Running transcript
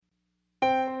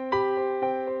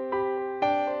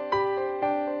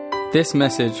This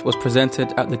message was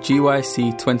presented at the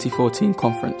GYC 2014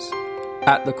 conference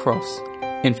at the Cross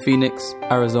in Phoenix,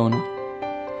 Arizona.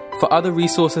 For other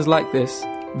resources like this,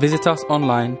 visit us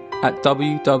online at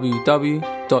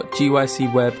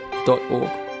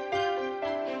www.gycweb.org.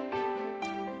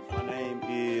 My name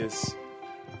is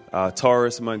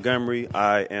Taurus Montgomery.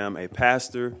 I am a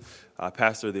pastor. I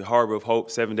pastor the Harbor of Hope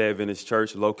Seventh-day Adventist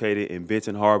Church located in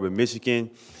Benton Harbor,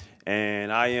 Michigan.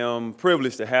 And I am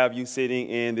privileged to have you sitting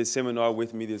in this seminar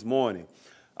with me this morning.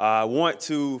 I want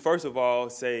to, first of all,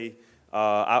 say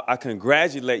I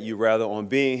congratulate you, rather, on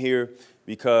being here,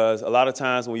 because a lot of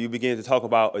times when you begin to talk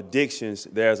about addictions,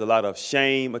 there's a lot of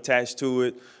shame attached to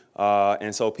it.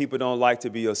 And so people don't like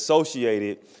to be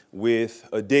associated with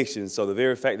addictions. So the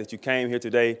very fact that you came here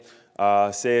today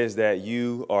says that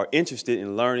you are interested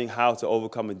in learning how to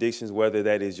overcome addictions, whether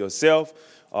that is yourself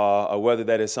or whether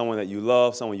that is someone that you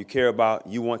love, someone you care about.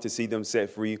 You want to see them set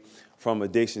free from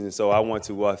addiction. And so I want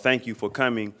to thank you for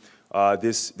coming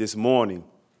this morning.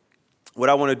 What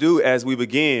I want to do as we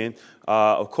begin,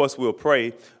 of course, we'll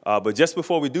pray. But just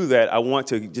before we do that, I want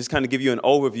to just kind of give you an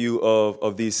overview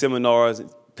of these seminars,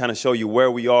 kind of show you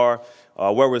where we are,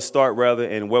 where we'll start, rather,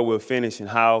 and where we'll finish, and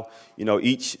how,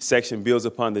 each section builds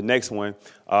upon the next one.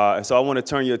 And so I want to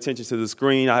turn your attention to the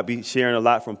screen. I'll be sharing a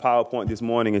lot from PowerPoint this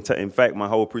morning. In fact, my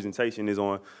whole presentation is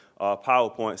on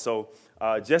PowerPoint. So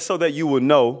just so that you will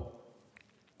know,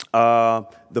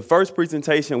 the first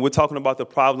presentation, we're talking about the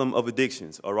problem of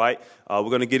addictions, all right? We're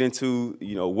going to get into,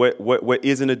 what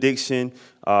is an addiction,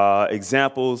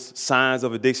 examples, signs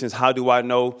of addictions. How do I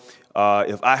know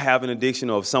if I have an addiction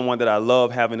or if someone that I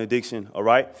love have an addiction, all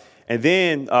right? And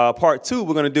then part two,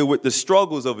 we're going to deal with the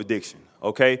struggles of addiction,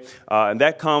 okay? And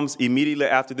that comes immediately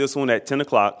after this one at 10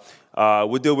 o'clock.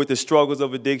 We'll deal with the struggles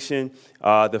of addiction,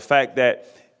 the fact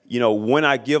that, when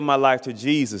I give my life to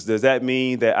Jesus, does that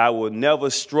mean that I will never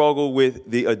struggle with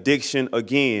the addiction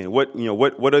again? What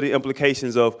are the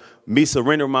implications of me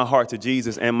surrendering my heart to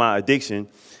Jesus and my addiction?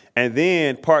 And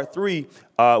then part three,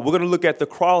 we're going to look at the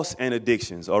cross and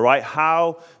addictions, all right?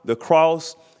 How the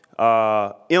cross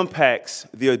impacts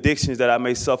the addictions that I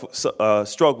may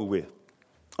struggle with,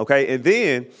 okay? And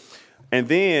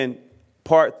then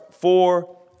part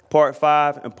 4, part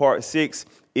 5, and part 6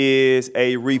 is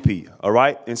a repeat, all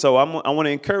right? And so I want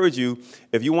to encourage you,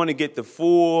 if you want to get the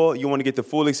full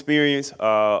experience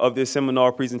of this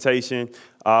seminar presentation,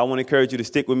 I want to encourage you to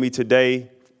stick with me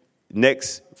today,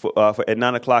 next at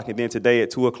 9 o'clock, and then today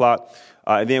at 2 o'clock,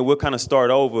 and then we'll kind of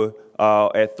start over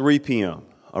at 3 p.m.,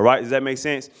 all right? Does that make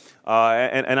sense?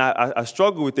 And I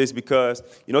struggle with this because,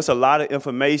 it's a lot of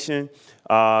information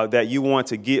that you want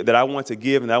to give, that I want to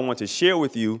give, and that I want to share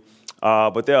with you.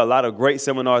 But there are a lot of great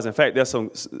seminars. In fact, there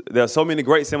are so many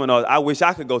great seminars. I wish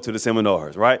I could go to the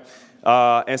seminars, right?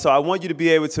 And so I want you to be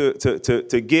able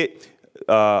to get,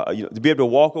 to be able to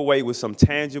walk away with some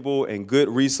tangible and good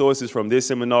resources from this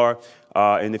seminar.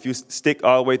 And if you stick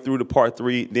all the way through to part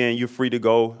 3, then you're free to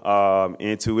go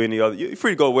into any other. You're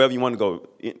free to go wherever you want to go.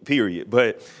 Period.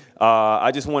 But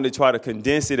I just wanted to try to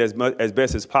condense it as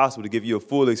best as possible to give you a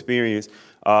full experience,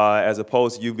 as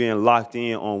opposed to you being locked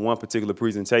in on one particular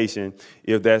presentation.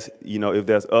 If there's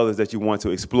others that you want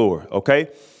to explore. Okay,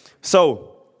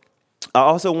 so I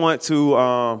also want to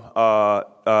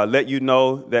let you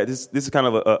know that this is kind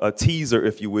of a teaser,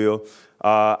 if you will.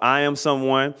 I am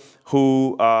someone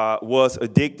who was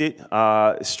addicted,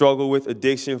 struggled with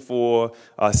addiction for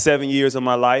 7 years of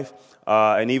my life.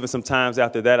 And even sometimes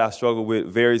after that, I struggle with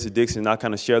various addictions. I'll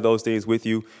kind of share those things with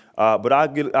you. But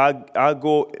I'll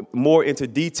go more into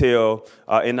detail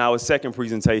in our second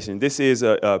presentation. This is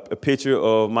a picture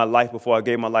of my life before I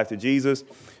gave my life to Jesus.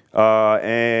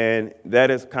 And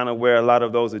that is kind of where a lot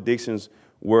of those addictions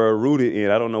were rooted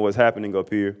in. I don't know what's happening up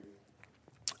here.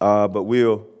 But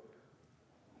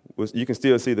you can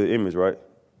still see the image, right?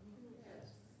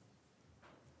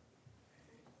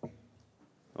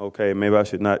 Okay, maybe I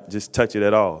should not just touch it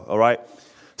at all right?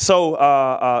 So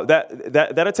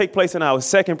that'll take place in our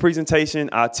second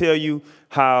presentation. I'll tell you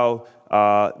how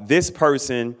this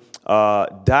person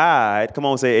died. Come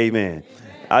on, say amen.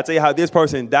 I'll tell you how this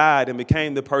person died and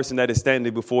became the person that is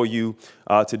standing before you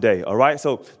today, all right?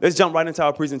 So let's jump right into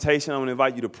our presentation. I'm going to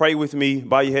invite you to pray with me.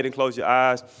 Bow your head and close your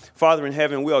eyes. Father in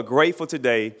heaven, we are grateful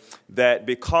today that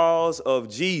because of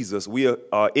Jesus, we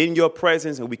are in your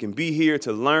presence and we can be here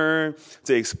to learn,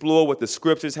 to explore what the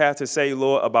scriptures have to say,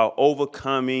 Lord, about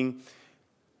overcoming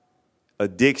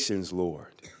addictions, Lord.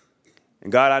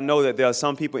 And God, I know that there are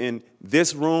some people in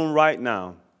this room right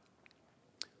now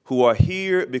who are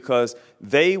here because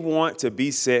they want to be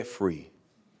set free.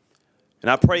 And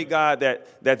I pray, God, that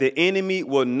the enemy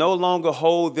will no longer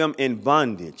hold them in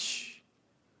bondage,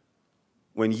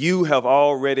 when you have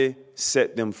already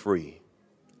set them free.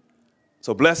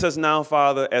 So bless us now,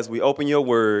 Father, as we open your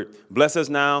word. Bless us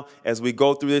now as we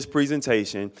go through this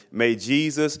presentation. May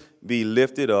Jesus be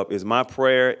lifted up is my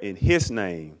prayer in his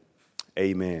name.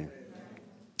 Amen.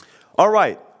 All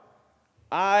right.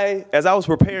 As I was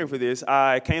preparing for this,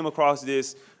 I came across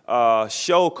this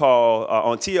show called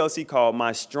on TLC called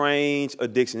My Strange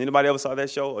Addiction. Anybody ever saw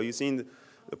that show? Or you seen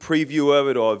the preview of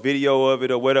it or a video of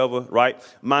it or whatever, right?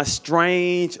 My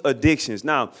Strange Addictions.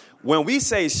 Now, when we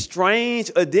say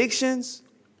strange addictions,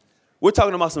 we're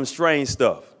talking about some strange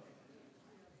stuff.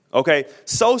 Okay?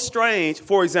 So strange,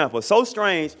 for example, so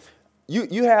strange,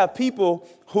 you have people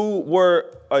who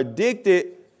were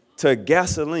addicted to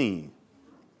gasoline,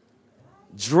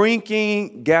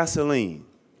 drinking gasoline.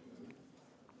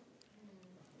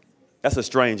 That's a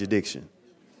strange addiction.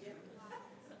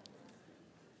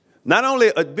 Not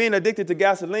only being addicted to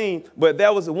gasoline, but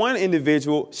there was one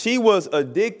individual, she was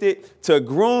addicted to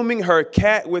grooming her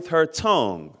cat with her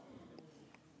tongue.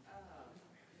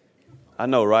 I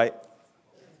know, right?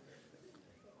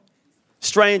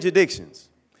 Strange addictions.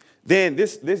 Then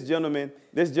this gentleman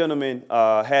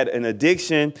had an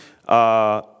addiction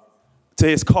to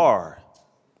his car.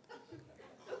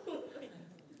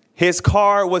 His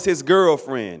car was his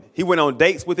girlfriend. He went on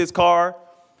dates with his car.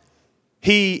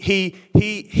 He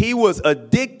was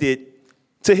addicted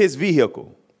to his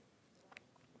vehicle.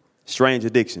 Strange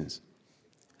addictions.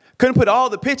 Couldn't put all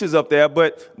the pictures up there,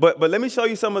 but let me show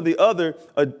you some of the other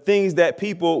things that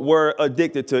people were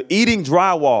addicted to. Eating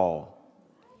drywall.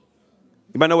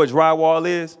 Anybody know what drywall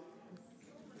is?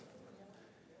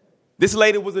 This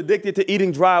lady was addicted to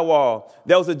eating drywall.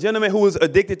 There was a gentleman who was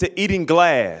addicted to eating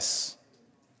glass.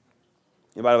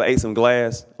 Anybody ever ate some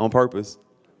glass on purpose?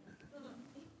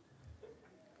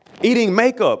 Eating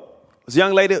makeup. This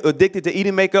young lady addicted to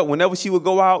eating makeup. Whenever she would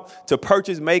go out to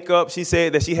purchase makeup, she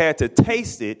said that she had to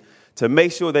taste it to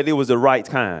make sure that it was the right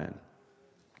kind.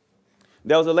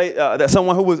 There was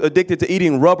someone who was addicted to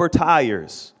eating rubber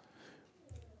tires.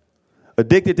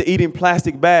 Addicted to eating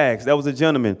plastic bags. That was a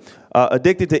gentleman.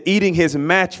 Addicted to eating his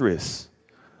mattress.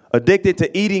 Addicted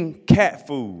to eating cat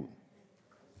food.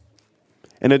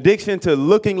 An addiction to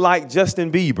looking like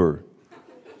Justin Bieber.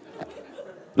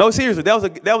 No, seriously, there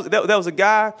was a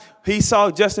guy, he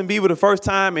saw Justin Bieber the first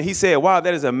time, and he said, wow,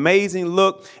 that is an amazing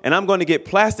look, and I'm going to get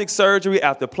plastic surgery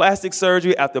after plastic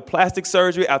surgery after plastic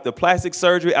surgery after plastic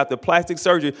surgery after plastic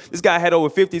surgery. This guy had over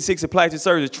 50, 60 plastic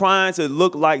surgeries trying to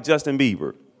look like Justin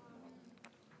Bieber.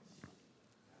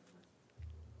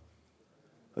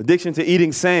 Addiction to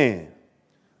eating sand.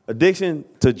 Addiction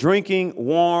to drinking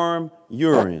warm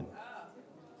urine.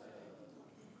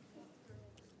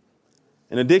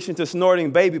 An addiction to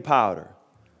snorting baby powder.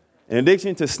 An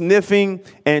addiction to sniffing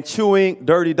and chewing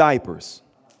dirty diapers.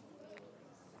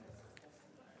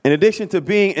 An addiction to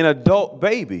being an adult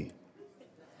baby.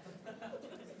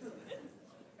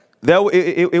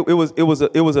 It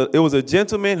was a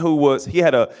gentleman who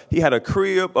had a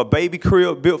crib, a baby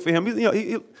crib built for him.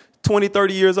 He 20,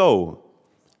 30 years old.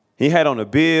 He had on a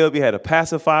bib. He had a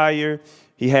pacifier.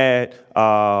 He had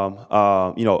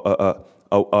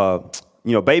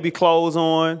baby clothes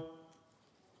on.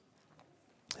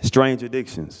 Strange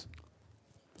addictions.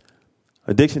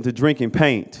 Addiction to drinking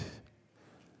paint.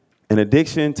 An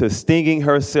addiction to stinging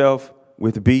herself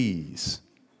with bees.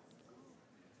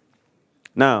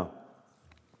 Now,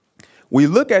 we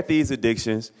look at these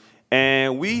addictions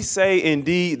and we say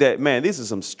indeed that, man, these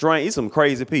are some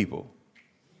crazy people.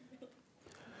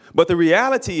 But the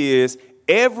reality is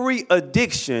every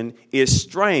addiction is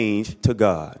strange to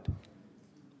God.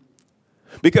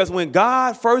 Because when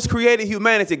God first created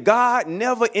humanity, God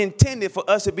never intended for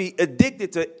us to be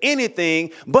addicted to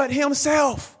anything but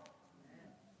himself.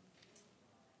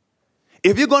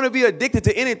 If you're going to be addicted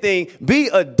to anything, be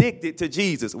addicted to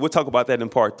Jesus. We'll talk about that in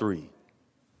part 3.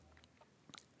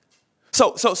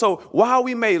 So while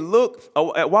we may look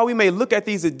at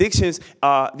these addictions,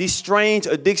 these strange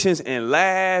addictions, and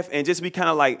laugh and just be kind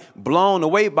of like blown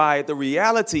away by it, the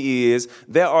reality is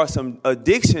there are some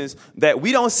addictions that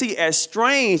we don't see as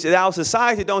strange, that our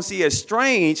society don't see as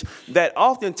strange, that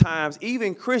oftentimes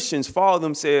even Christians find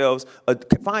themselves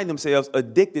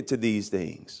addicted to these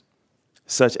things,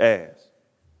 such as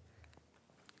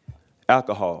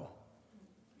alcohol.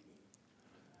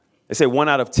 They say 1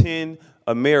 out of 10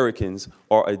 Americans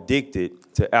are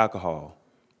addicted to alcohol.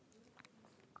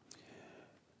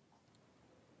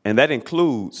 And that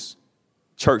includes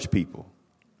church people.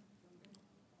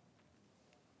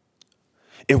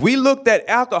 If we looked at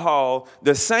alcohol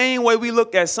the same way we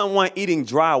look at someone eating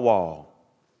drywall,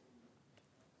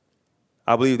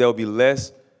 I believe there will be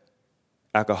less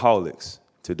alcoholics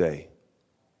today.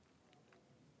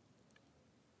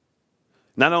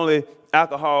 Not only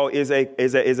alcohol is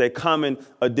a common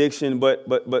addiction,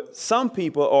 but some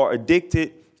people are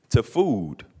addicted to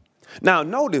food. Now,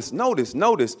 notice, though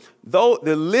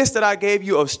the list that I gave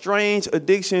you of strange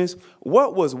addictions,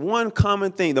 what was one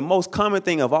common thing, the most common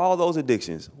thing of all those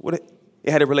addictions? It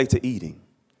had to relate to eating.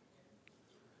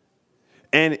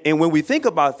 And when we think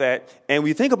about that, and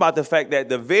we think about the fact that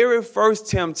the very first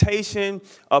temptation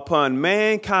upon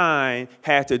mankind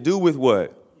had to do with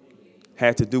what?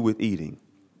 Had to do with eating.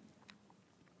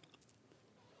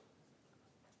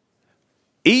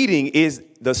 Eating is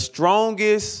the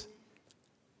strongest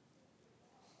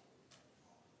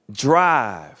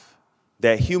drive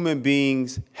that human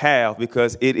beings have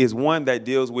because it is one that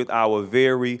deals with our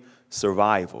very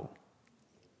survival.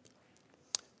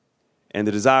 And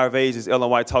the Desire of Ages, Ellen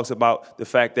White talks about the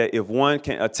fact that if one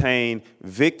can attain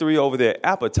victory over their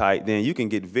appetite, then you can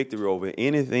get victory over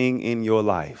anything in your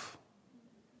life.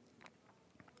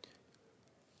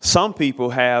 Some people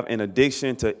have an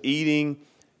addiction to eating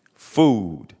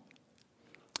food.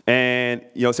 And,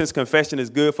 since confession is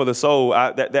good for the soul,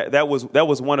 that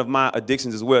was one of my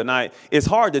addictions as well. Now, it's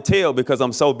hard to tell because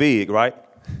I'm so big, right?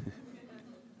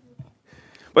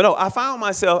 But no, I found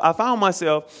myself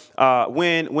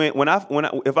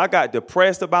if I got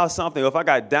depressed about something, or if I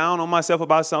got down on myself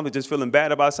about something, just feeling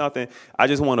bad about something, I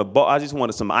just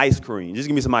wanted some ice cream. Just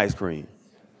give me some ice cream.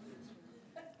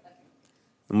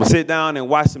 I'm gonna sit down and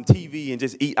watch some TV and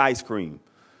just eat ice cream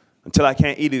until I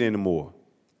can't eat it anymore.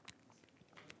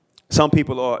 Some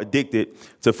people are addicted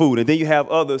to food, and then you have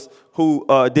others who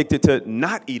are addicted to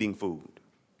not eating food.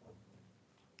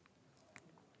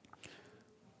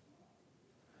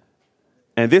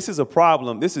 And this is a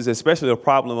problem. This is especially a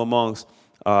problem amongst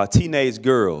teenage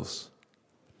girls.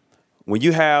 When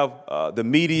you have the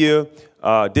media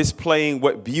displaying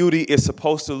what beauty is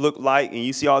supposed to look like, and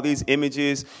you see all these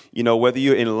images, whether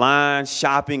you're in line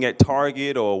shopping at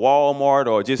Target or Walmart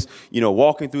or just,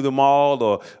 walking through the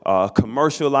mall or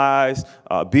commercialized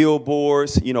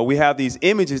billboards, we have these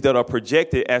images that are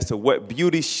projected as to what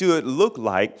beauty should look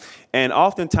like. And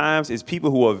oftentimes it's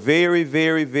people who are very,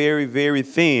 very, very, very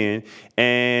thin.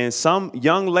 And some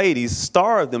young ladies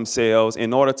starve themselves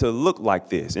in order to look like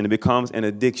this, and it becomes an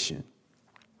addiction.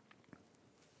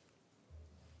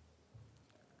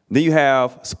 Then you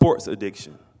have sports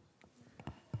addiction.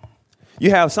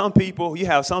 You have some people,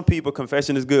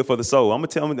 confession is good for the soul. I'm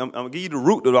gonna give you the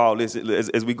root of all this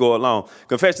as we go along.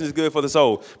 Confession is good for the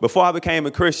soul. Before I became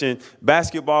a Christian,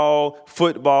 basketball,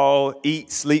 football, eat,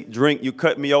 sleep, drink, you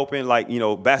cut me open like,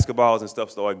 basketballs and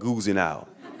stuff started goozing out.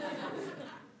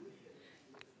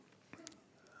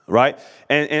 Right?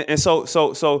 And so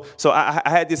I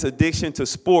had this addiction to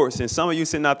sports, and some of you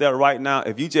sitting out there right now,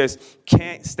 if you just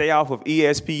can't stay off of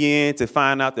ESPN to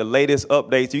find out the latest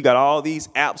updates, you got all these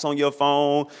apps on your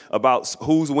phone about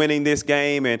who's winning this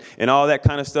game and all that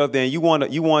kind of stuff, then you want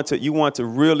to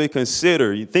really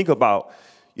consider, you think about,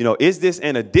 is this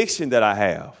an addiction that I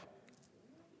have?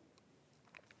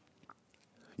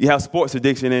 You have sports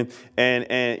addiction, and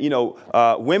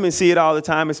women see it all the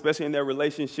time, especially in their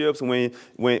relationships. When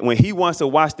he wants to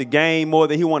watch the game more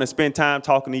than he want to spend time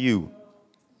talking to you.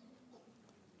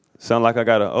 Sound like I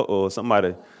got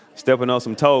somebody stepping on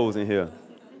some toes in here.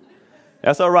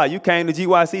 That's all right. You came to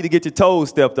GYC to get your toes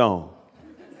stepped on.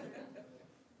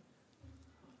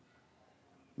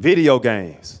 Video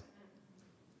games.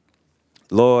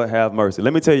 Lord have mercy.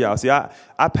 Let me tell y'all. See, I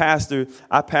pastor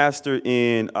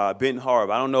in Benton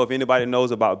Harbor. I don't know if anybody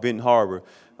knows about Benton Harbor.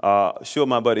 Sure,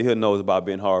 my buddy here knows about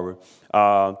Benton Harbor.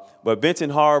 But Benton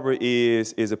Harbor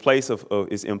is a place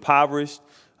is impoverished.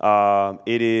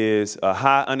 It is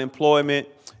high unemployment.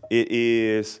 It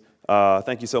is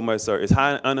thank you so much, sir. It's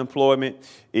high unemployment.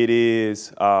 It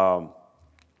is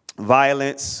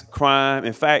violence, crime.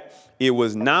 In fact, it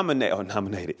was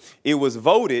nominated. It was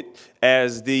voted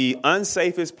as the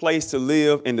unsafest place to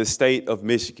live in the state of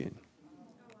Michigan.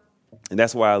 And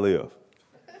that's where I live.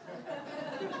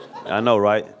 I know,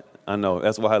 right? I know.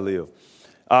 That's where I live.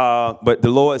 But the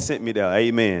Lord sent me there.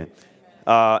 Amen.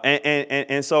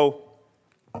 And so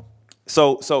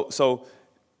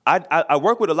I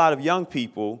work with a lot of young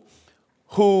people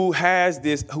who have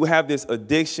this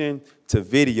addiction to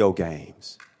video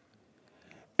games.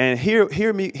 And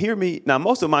hear me. Now,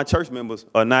 most of my church members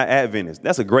are not Adventists.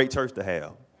 That's a great church to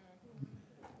have.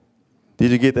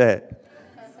 Did you get that?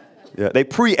 Yeah, they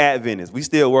pre-Adventists. We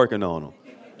still working on them.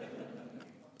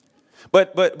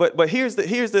 But here's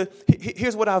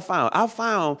what I found. I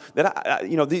found that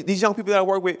these young people that I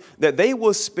work with, that they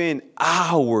will spend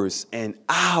hours and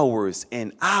hours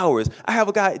and hours. I have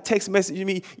a guy text message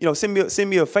me, send me a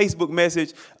Facebook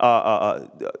message,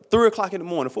 3 o'clock in the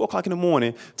morning, 4 o'clock in the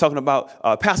morning, talking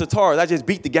about Pastor Taurus, I just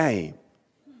beat the game.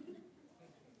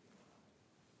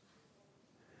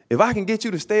 If I can get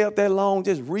you to stay up that long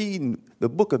just reading the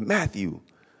book of Matthew,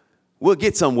 we'll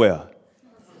get somewhere.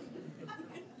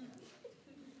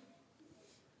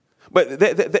 But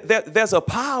there's a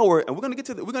power, and we're going to get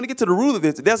to the root of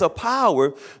this. There's a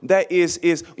power that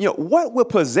is what will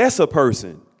possess a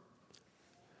person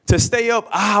to stay up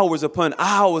hours upon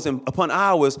hours and upon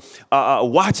hours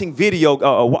watching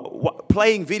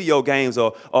playing video games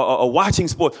or watching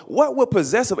sports. What will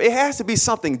possess them? It has to be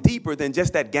something deeper than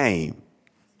just that game.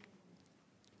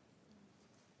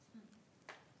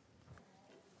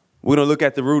 We're going to look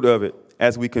at the root of it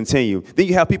as we continue. Then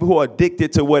you have people who are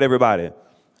addicted to what, everybody?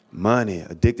 Money,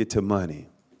 addicted to money.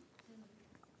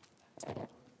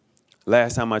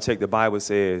 Last time I checked, the Bible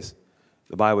says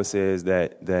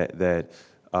that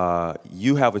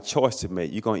you have a choice to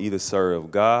make. You're going to either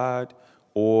serve God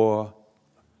or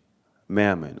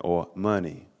mammon or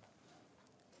money.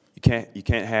 You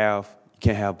can't have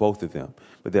both of them.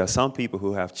 But there are some people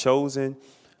who have chosen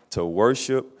to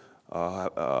worship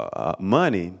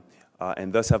money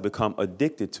and thus have become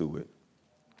addicted to it.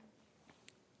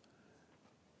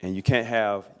 And you can't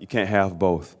have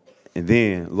both. And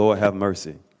then, Lord have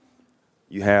mercy,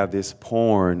 you have this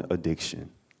porn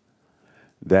addiction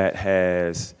that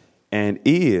has and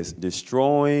is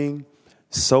destroying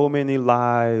so many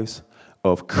lives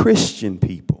of Christian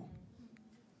people,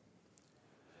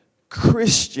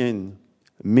 Christian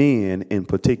men in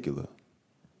particular.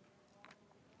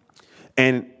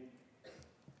 And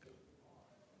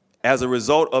as a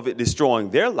result of it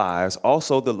destroying their lives,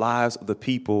 also the lives of the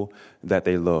people that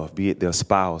they love, be it their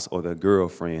spouse or their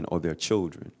girlfriend or their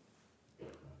children.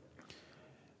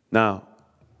 Now,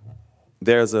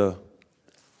 there's a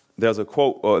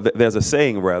quote, or there's a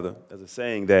saying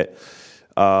that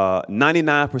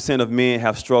 99% of men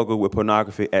have struggled with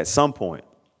pornography at some point,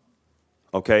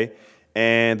 okay?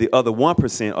 And the other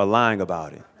 1% are lying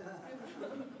about it.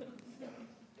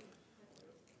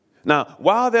 Now,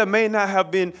 while there may not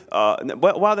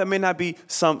be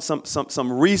some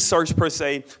research per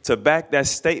se to back that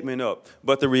statement up,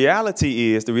 but the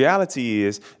reality is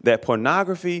that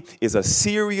pornography is a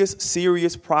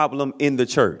serious problem in the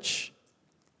church,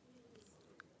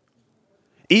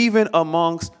 even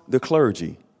amongst the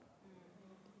clergy.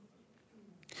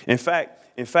 In fact,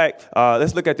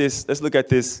 let's look at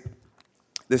this.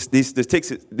 These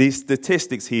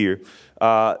statistics here.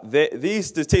 These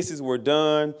statistics were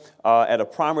done at a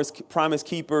Promise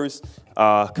Keepers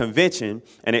convention,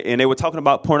 and they were talking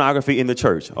about pornography in the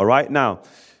church. All right, now,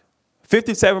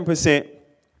 57%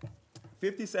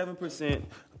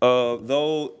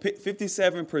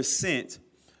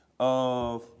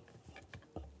 of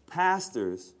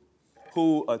pastors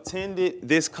who attended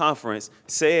this conference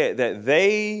said that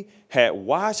they had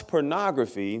watched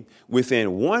pornography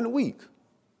within 1 week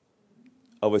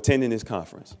of attending this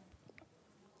conference.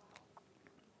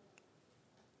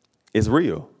 It's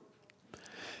real.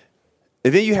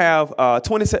 And then you have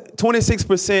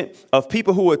 26% of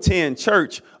people who attend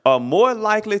church are more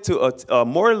likely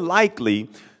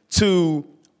to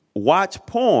watch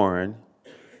porn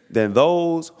than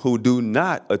those who do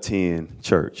not attend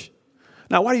church.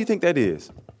 Now, why do you think that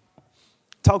is?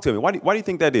 Talk to me. Why do you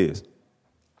think that is?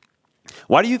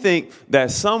 Why do you think that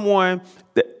someone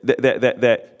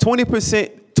that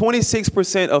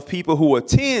 26% of people who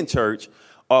attend church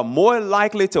are more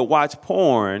likely to watch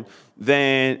porn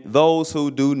than those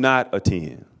who do not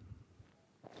attend?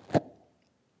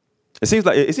 It seems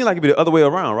like it'd be the other way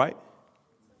around, right?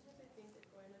 Sometimes I think that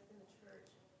growing up in the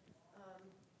church,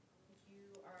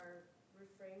 you are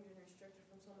refrained and restricted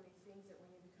from so many things that when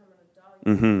you become an adult,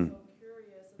 you're so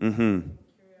curious, and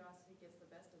curiosity gets the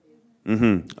best of you.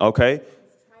 Okay.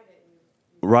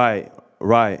 Right.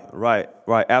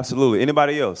 Absolutely.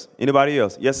 Anybody else?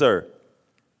 Yes, sir.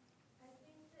 I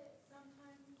think that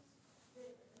sometimes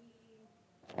that we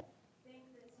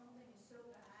think that something is so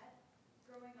bad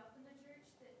growing up in the church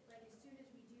that like as soon as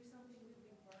we do something we'll be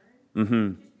burned.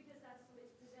 Just because that's the way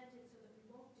it's presented so that we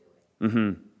won't do it.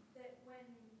 That when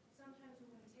sometimes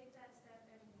when we take that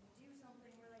step and we do something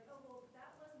we're like, oh well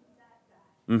that wasn't that bad.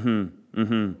 We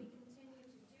continue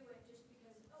to do it just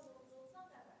because it's not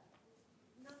that bad.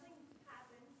 Nothing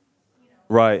happened,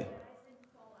 Right. guys didn't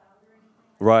fall out or anything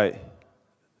like Right. that.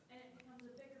 And it becomes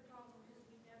a bigger problem because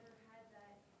we never had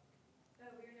that,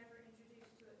 we were never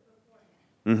introduced to it beforehand.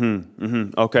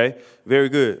 Okay. Very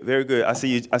good. Very good. I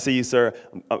see you, sir.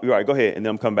 All right, go ahead, and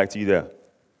then I'm coming back to you there.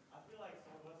 I feel like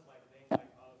some of us like think like,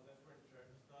 oh, since we're in church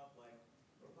and stuff, like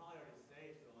we're probably already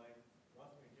saved, so like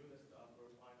once we do this stuff, we're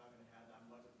probably not gonna have that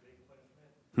much of big punishment.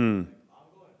 Like,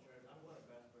 I'm going to church, I'm going to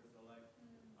Vesper, so like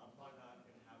I'm probably not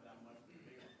gonna have that much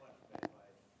bigger punishment if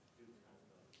I do this kind of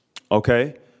stuff.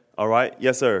 Okay. All right.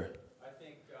 Yes, sir. I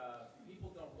think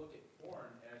people don't look at porn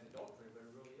as adultery, but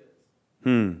it really is.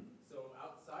 So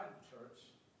outside of church,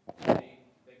 they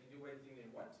can do anything they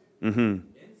want to.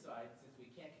 Inside, since we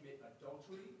can't commit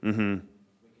adultery, we can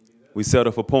do that. We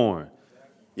settle for porn.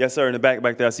 Exactly. Yes, sir. In the back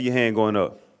there, I see your hand going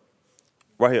up.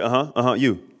 Right here. You.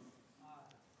 Basically,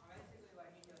 what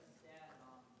he just said,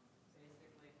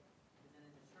 basically, is that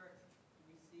in the church,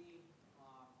 we see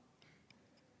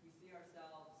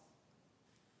ourselves,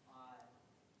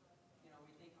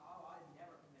 we think, oh, I'd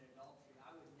never commit adultery.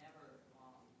 I would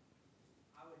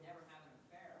never have an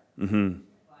affair.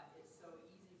 But it's so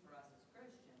easy for us as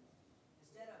Christians,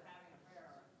 instead of having an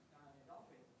affair or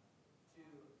adultery, to,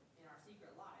 in our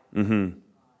secret life, indulge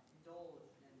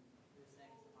in these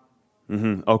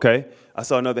things. Okay. I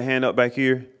saw another hand up back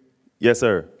here. Yes,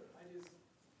 sir. I just,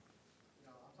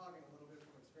 I'm talking a little bit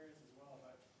from experience as well,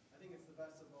 but I think it's the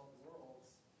best of both worlds,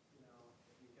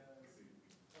 because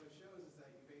what it shows is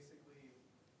that you basically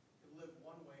live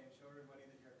one way and show everybody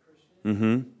that you're a Christian,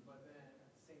 but then at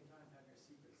the same time have your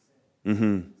secret sin.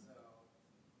 So,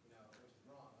 which is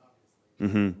wrong, obviously.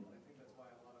 I think that's why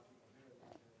a lot of people do it,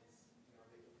 because,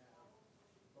 they can have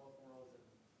both worlds and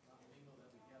not mingle them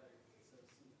together because it's so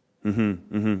secret.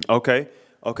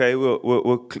 Okay.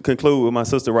 We'll conclude with my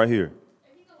sister right here. I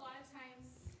think a lot of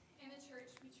times in the church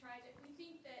we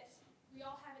think that we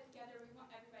all have it together. We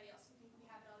want everybody else to think we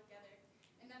have it all together,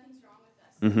 and nothing's wrong with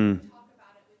us. We talk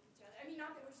about it with each other. I mean,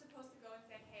 not that we're supposed to go and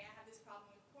say, "Hey, I have this problem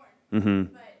with porn,"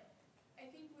 but I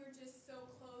think we're just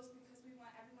so close because we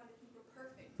want everyone to think we're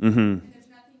perfect, and there's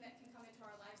nothing that can come into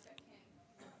our lives that can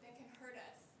hurt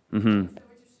us. So we're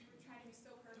trying to be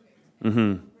so perfect,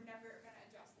 and we're never going to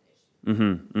address the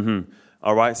issue.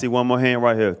 All right. See one more hand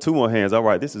right here. Two more hands. All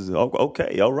right. This is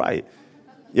okay. All right.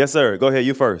 Yes, sir. Go ahead.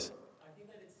 You first. I think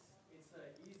that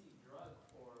it's an easy drug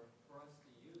for us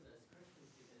to use as Christians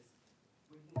because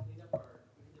we can delete our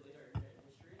internet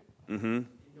history. And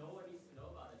no one needs to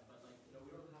know about it, but we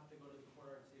don't have to go to the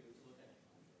corner to look at it.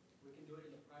 We can do it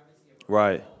in the privacy of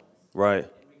our own homes. Right.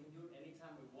 And we can do it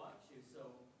anytime we want to.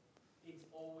 So it's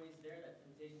always there. That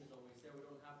temptation is always there. We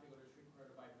don't have to go to the street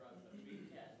corner to buy drugs, but we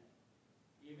can.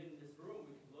 Even in this room,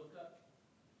 we can look up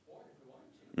porn if we want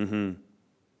to. And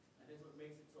that's what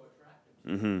makes it so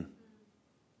attractive.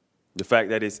 The fact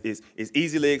that it's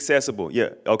easily accessible.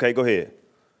 Yeah. Okay. Go ahead.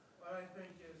 What I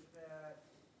think is that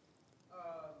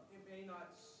it may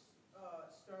not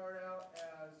start out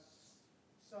as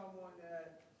someone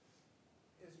that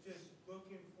is just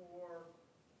looking for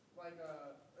like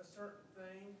a certain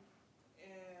thing,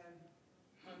 and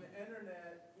on the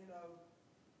internet,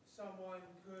 someone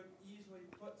could easily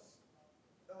put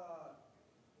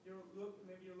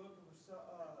maybe you're looking for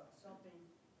something,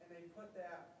 and they put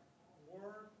that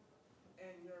word, and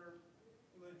you're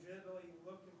legitimately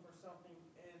looking for something,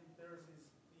 and there's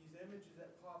these images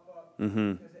that pop up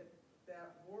because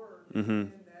that word is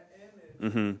in that image,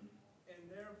 and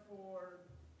therefore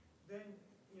then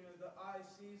the eye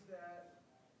sees that,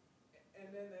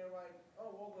 and then they're like,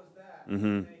 oh, what was that? And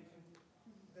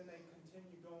then they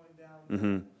continue going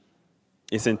down.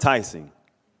 It's enticing.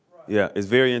 Yeah, it's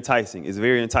very enticing. It's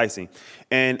very enticing.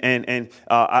 And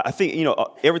I think,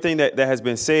 everything that has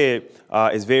been said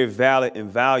is very valid and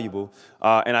valuable.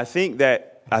 And I think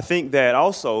that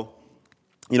also,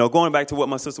 going back to what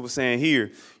my sister was saying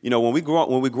here, when we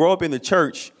grow up in the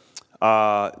church,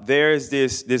 there's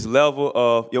this level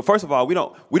of, first of all,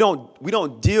 we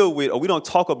don't deal with, or we don't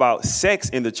talk about sex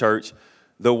in the church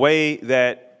the way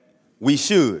that we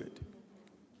should.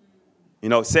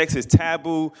 Sex is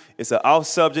taboo. It's an off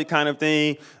subject kind of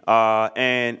thing.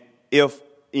 And if,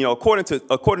 according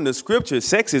to scripture,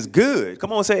 sex is good.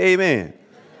 Come on, say amen.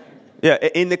 Yeah.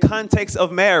 In the context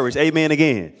of marriage, amen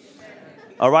again.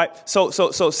 All right. So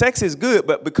sex is good,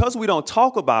 but because we don't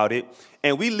talk about it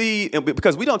and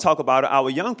because we don't talk about it,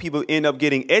 our young people end up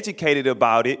getting educated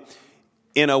about it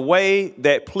in a way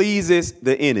that pleases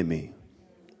the enemy.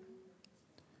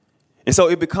 And so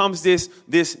it becomes this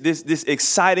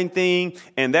exciting thing,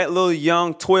 and that little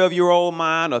young 12-year-old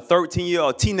mind or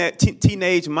 13-year-old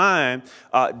teenage mind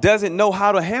doesn't know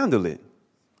how to handle it.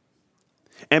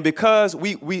 And because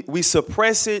we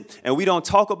suppress it and we don't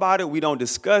talk about it, we don't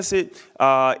discuss it,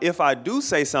 if I do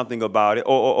say something about it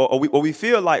or we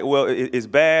feel like, well, it's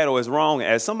bad or it's wrong,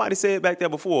 as somebody said back there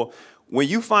before, when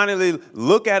you finally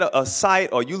look at a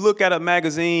site or you look at a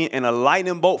magazine and a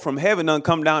lightning bolt from heaven doesn't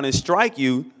come down and strike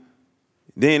you,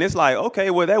 then it's like, okay,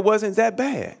 well, that wasn't that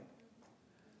bad.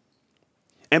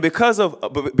 And because of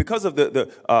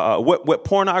what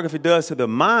pornography does to the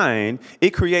mind,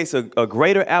 it creates a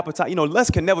greater appetite. You know,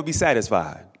 lust can never be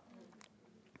satisfied.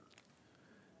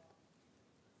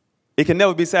 It can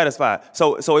never be satisfied.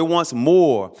 So it wants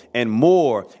more and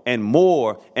more and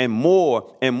more and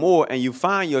more and more. And you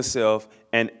find yourself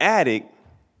an addict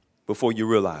before you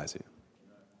realize it.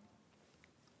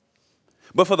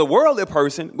 But for the worldly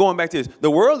person, going back to this,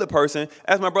 the worldly person,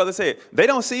 as my brother said, they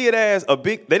don't see it as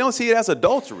they don't see it as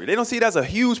adultery. They don't see it as a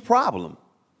huge problem.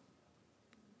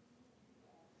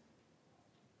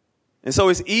 And so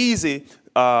it's easy.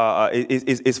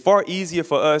 It's far easier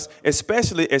for us,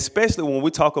 especially when we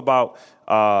talk about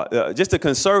just the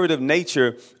conservative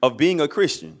nature of being a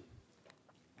Christian,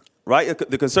 right?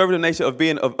 The conservative nature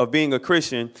of being a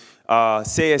Christian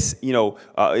says, you know,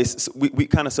 we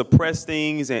kind of suppress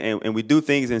things and we do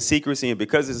things in secrecy, and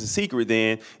because it's a secret,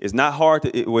 then it's not hard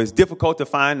it was difficult to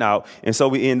find out, and so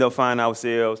we end up finding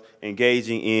ourselves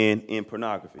engaging in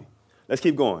pornography. Let's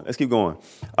keep going.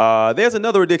 There's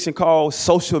another addiction called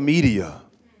social media.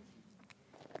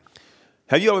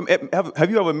 Have you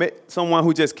ever met someone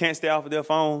who just can't stay off of their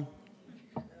phone?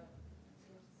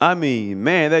 I mean,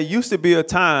 man, there used to be a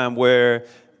time where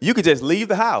you could just leave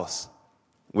the house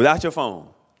without your phone.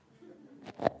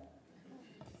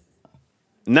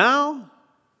 Now,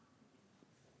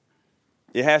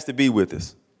 it has to be with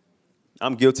us.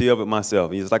 I'm guilty of it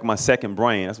myself. It's like my second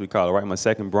brain. That's what we call it, right? My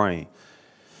second brain.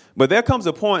 But there comes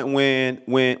a point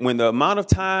when the amount of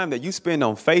time that you spend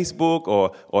on Facebook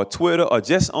or Twitter or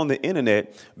just on the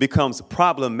internet becomes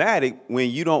problematic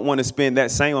when you don't want to spend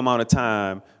that same amount of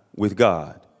time with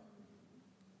God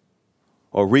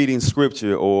or reading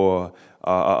scripture or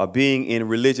being in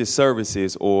religious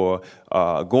services or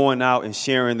going out and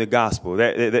sharing the gospel.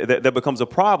 That becomes a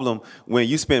problem when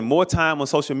you spend more time on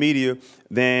social media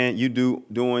than you do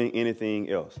doing anything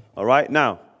else. All right?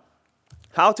 Now,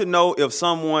 how to know if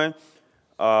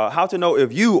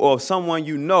you or someone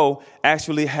you know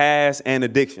actually has an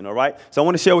addiction, all right? So I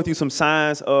want to share with you some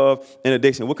signs of an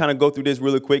addiction. We'll kind of go through this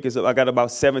really quick. I got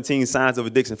about 17 signs of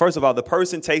addiction. First of all, the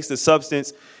person takes the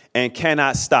substance and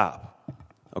cannot stop.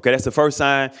 Okay, that's the first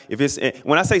sign.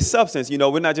 When I say substance, you know,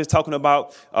 we're not just talking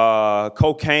about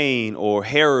cocaine or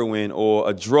heroin or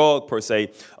a drug per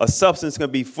se. A substance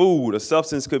can be food. A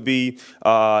substance could be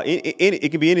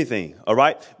it can be anything. All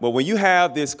right. But when you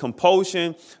have this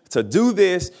compulsion to do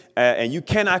this and you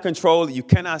cannot control it, you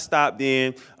cannot stop,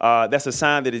 then that's a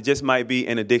sign that it just might be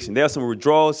an addiction. There are some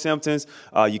withdrawal symptoms.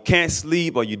 You can't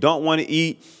sleep or you don't want to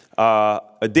eat.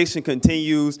 Addiction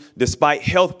continues despite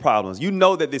health problems. You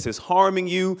know that this is harming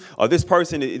you, or this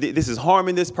is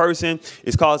harming this person,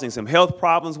 it's causing some health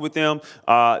problems with them,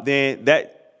 then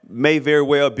that may very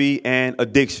well be an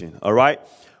addiction, all right?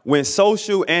 When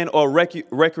social and or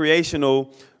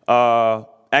recreational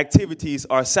activities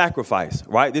are sacrificed,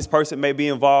 right? This person may be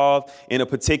involved in a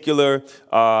particular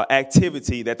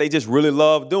activity that they just really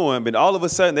love doing, but all of a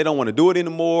sudden they don't want to do it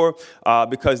anymore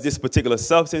because this particular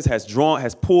substance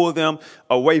has pulled them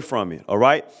away from it, all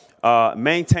right?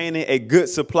 Maintaining a good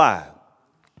supply.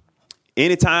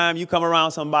 Anytime you come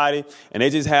around somebody and they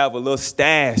just have a little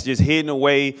stash just hidden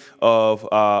away of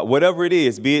whatever it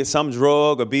is, be it some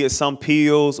drug or be it some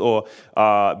pills or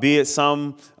be it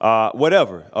some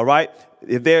whatever, all right?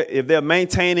 If they're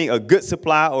maintaining a good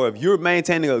supply, or if you're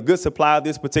maintaining a good supply of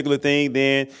this particular thing,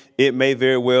 then it may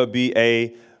very well be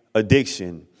a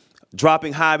addiction.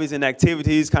 Dropping hobbies and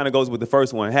activities kind of goes with the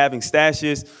first one. Having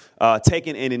stashes,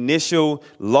 taking an initial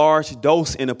large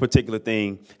dose in a particular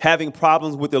thing, having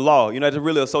problems with the law. You know, it's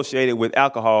really associated with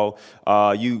alcohol.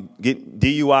 You get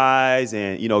DUIs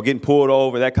and, you know, getting pulled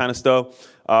over, that kind of stuff.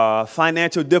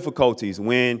 Financial difficulties.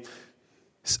 When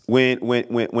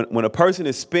a person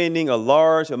is spending a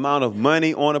large amount of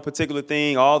money on a particular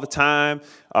thing all the time,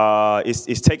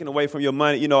 it's taken away from your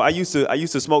money. You know, I used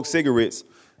to smoke cigarettes,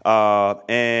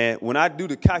 and when I do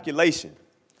the calculation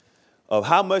of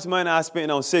how much money I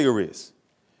spent on cigarettes,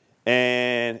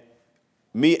 and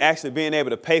me actually being able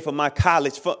to pay for my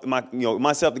college,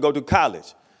 myself to go to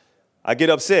college, I get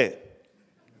upset.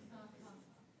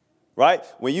 Right?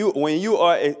 When you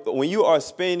are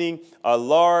spending a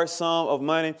large sum of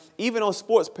money, even on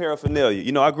sports paraphernalia.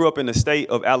 You know, I grew up in the state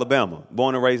of Alabama,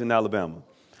 born and raised in Alabama.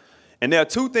 And there are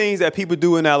two things that people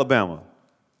do in Alabama.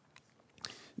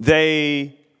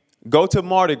 They go to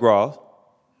Mardi Gras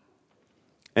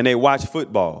and they watch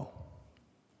football.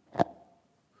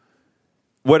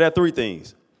 What are three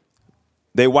things?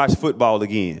 They watch football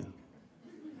again.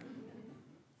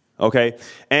 Okay,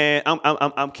 and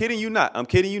I'm kidding you not. I'm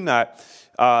kidding you not.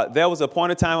 There was a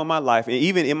point in time in my life, and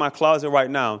even in my closet right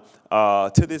now,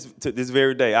 to this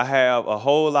very day, I have a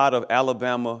whole lot of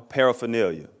Alabama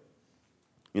paraphernalia.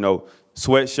 You know,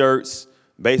 sweatshirts,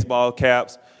 baseball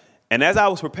caps. And as I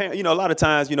was preparing, you know, a lot of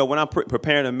times, you know, when I'm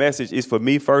preparing a message, it's for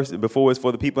me first before it's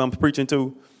for the people I'm preaching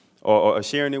to or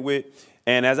sharing it with.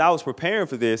 And as I was preparing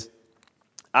for this,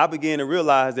 I began to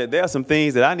realize that there are some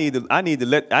things that I need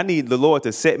the Lord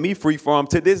to set me free from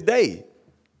to this day.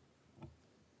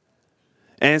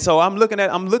 And so I'm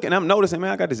noticing,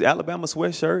 man, I got this Alabama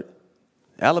sweatshirt,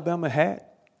 Alabama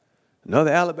hat,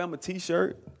 another Alabama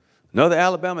t-shirt, another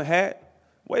Alabama hat.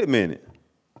 Wait a minute.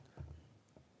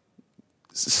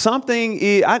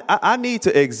 I need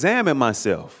to examine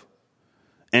myself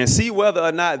and see whether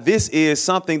or not this is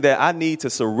something that I need to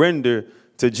surrender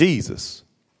to Jesus.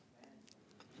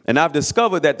 And I've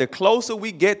discovered that the closer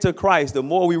we get to Christ, the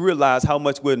more we realize how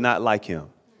much we're not like him.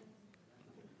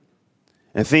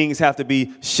 And things have to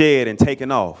be shed and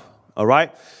taken off. All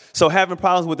right. So having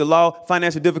problems with the law,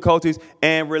 financial difficulties,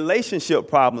 and relationship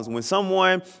problems. When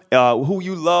someone who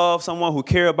you love, someone who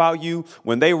care about you,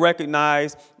 when they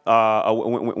recognize,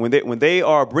 when they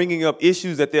are bringing up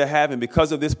issues that they're having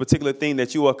because of this particular thing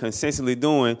that you are consistently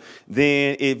doing,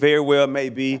 then it very well may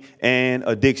be an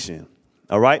addiction.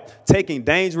 All right. Taking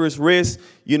dangerous risks.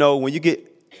 You know, when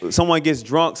someone gets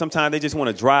drunk, sometimes they just want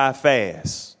to drive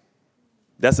fast.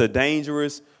 That's a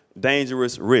dangerous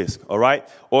risk, all right?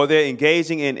 Or they're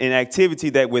engaging in activity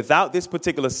that without this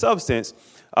particular substance,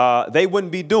 they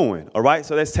wouldn't be doing, all right?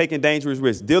 So that's taking dangerous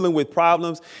risks. Dealing with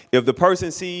problems. If the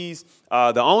person sees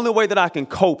the only way that I can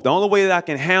cope, the only way that I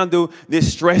can handle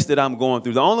this stress that I'm going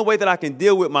through, the only way that I can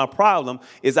deal with my problem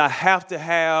is I have to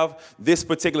have this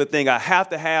particular thing. I have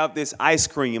to have this ice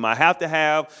cream. I have to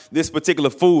have this particular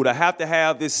food. I have to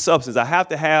have this substance. I have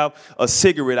to have a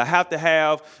cigarette. I have to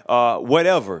have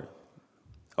whatever.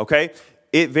 Okay,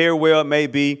 it very well may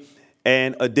be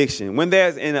an addiction. When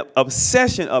there's an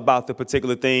obsession about the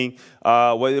particular thing,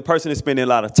 where the person is spending a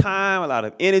lot of time, a lot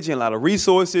of energy, and a lot of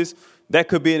resources, that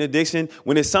could be an addiction.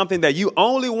 When it's something that you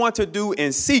only want to do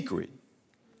in secret,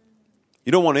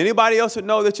 you don't want anybody else to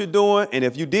know that you're doing. And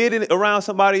if you did it around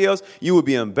somebody else, you would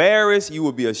be embarrassed. You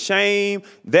would be ashamed.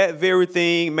 That very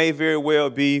thing may very well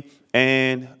be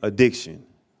an addiction.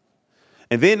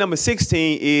 And then number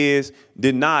 16 is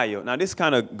denial. Now, this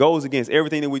kind of goes against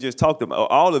everything that we just talked about,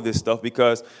 all of this stuff,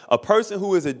 because a person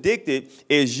who is addicted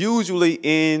is usually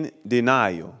in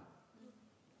denial.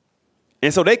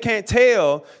 And so they can't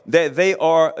tell that they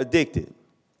are addicted.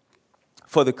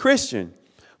 For the person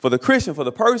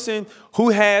who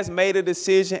has made a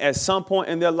decision at some point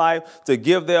in their life to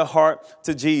give their heart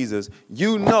to Jesus,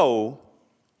 you know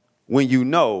when you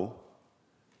know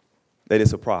that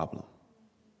it's a problem.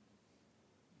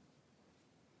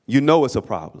 You know it's a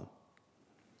problem.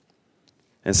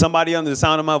 And somebody under the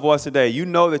sound of my voice today, you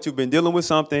know that you've been dealing with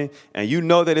something and you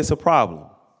know that it's a problem.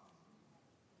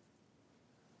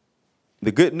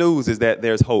 The good news is that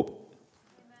there's hope.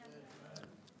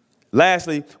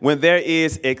 Lastly, when there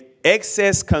is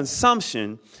excess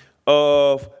consumption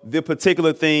of the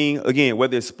particular thing, again,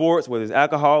 whether it's sports, whether it's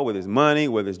alcohol, whether it's money,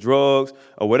 whether it's drugs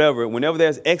or whatever, whenever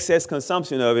there's excess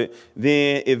consumption of it,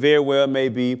 then it very well may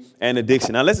be an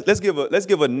addiction. Now, let's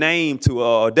give a name to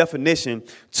a definition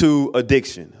to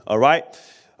addiction. All right.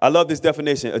 I love this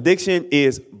definition. Addiction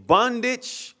is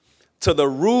bondage to the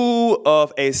rule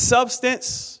of a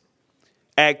substance,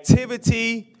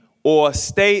 activity, or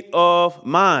state of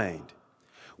mind,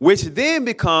 which then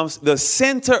becomes the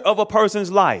center of a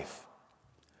person's life,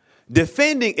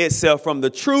 defending itself from the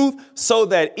truth so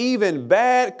that even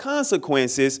bad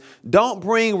consequences don't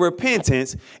bring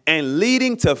repentance and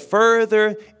leading to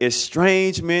further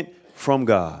estrangement from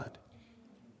God.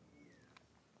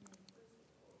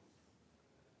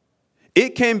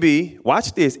 It can be,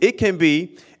 watch this, it can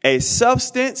be a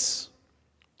substance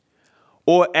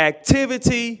or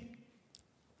activity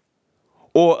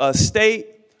or a state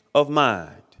of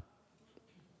mind.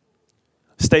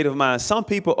 State of mind. Some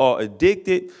people are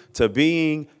addicted to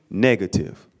being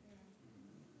negative.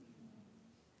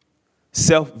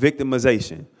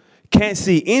 Self-victimization. Can't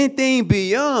see anything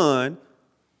beyond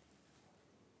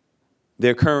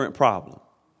their current problem.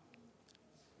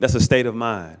 That's a state of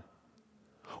mind.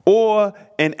 Or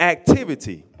an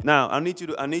activity. Now, I need you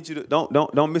to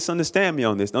don't misunderstand me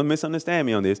on this. Don't misunderstand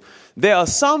me on this. There are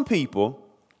some people,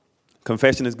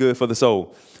 confession is good for the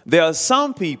soul. There are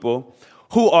some people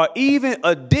who are even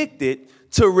addicted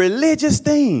to religious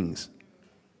things.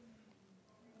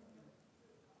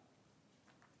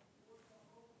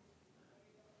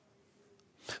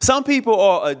 Some people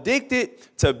are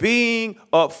addicted to being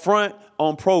up front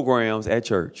on programs at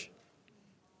church.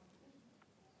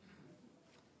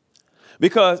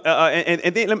 Because,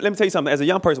 and then let me tell you something. As a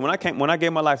young person, when I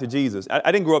gave my life to Jesus,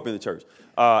 I didn't grow up in the church.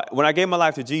 When I gave my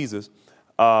life to Jesus,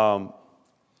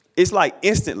 it's like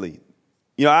instantly.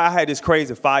 You know, I had this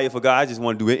crazy fire for God. I just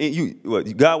want to do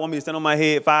it. God want me to stand on my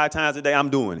head 5 times a day. I'm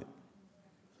doing it.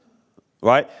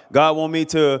 Right? God want me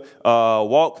to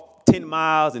walk 10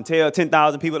 miles and tell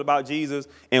 10,000 people about Jesus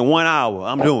in 1 hour.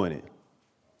 I'm doing it.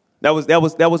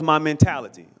 That was my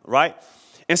mentality. Right?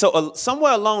 And so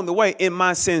somewhere along the way, in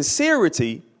my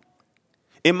sincerity,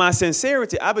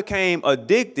 I became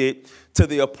addicted to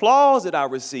the applause that I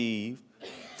received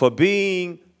for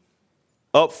being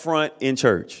up front in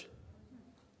church.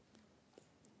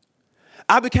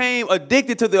 I became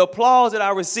addicted to the applause that I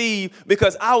received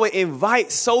because I would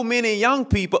invite so many young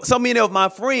people, so many of my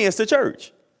friends to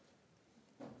church.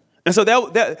 And so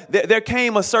there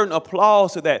came a certain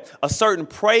applause to that, a certain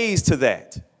praise to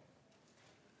that.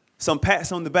 Some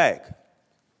pats on the back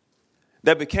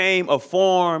that became a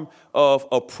form of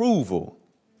approval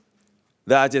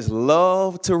that I just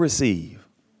love to receive.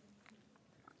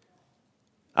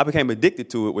 I became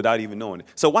addicted to it without even knowing it.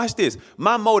 So watch this.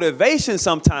 My motivation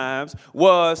sometimes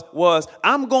was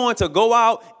I'm going to go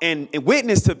out and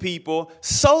witness to people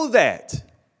so that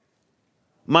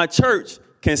my church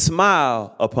can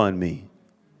smile upon me.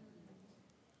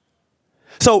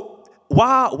 So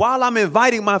while I'm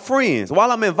inviting my friends,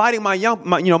 while I'm inviting I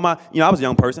was a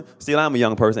young person. Still, I'm a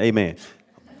young person. Amen.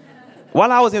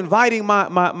 While I was inviting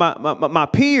my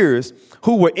peers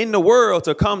who were in the world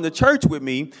to come to church with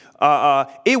me,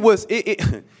 it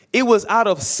was out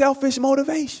of selfish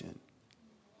motivation.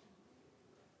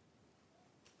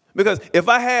 Because if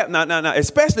I have now,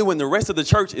 especially when the rest of the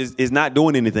church is not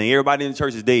doing anything, everybody in the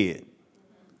church is dead.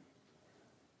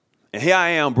 And here I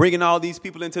am bringing all these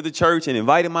people into the church and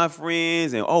inviting my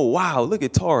friends. And, oh, wow, look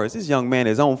at Taurus. This young man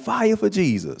is on fire for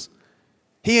Jesus.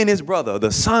 He and his brother,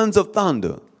 the Sons of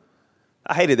Thunder.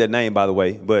 I hated that name, by the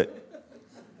way, but.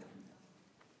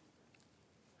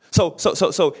 So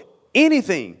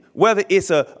anything, whether it's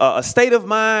a state of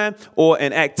mind or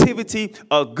an activity,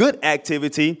 a good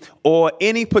activity, or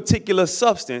any particular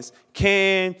substance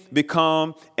can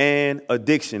become an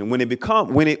addiction when it is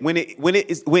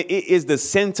the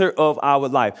center of our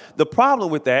life. The problem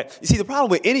with that, you see, the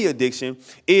problem with any addiction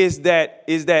is that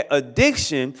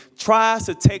addiction tries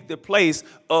to take the place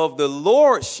of the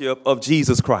lordship of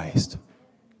Jesus Christ.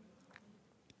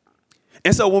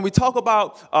 And so when we talk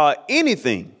about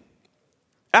anything,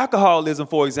 alcoholism,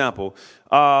 for example,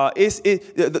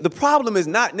 the problem is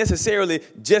not necessarily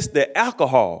just the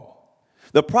alcohol.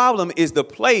 The problem is the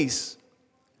place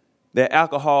that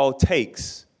alcohol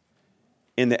takes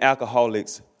in the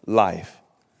alcoholic's life.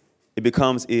 It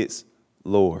becomes its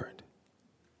Lord.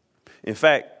 In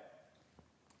fact,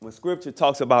 when Scripture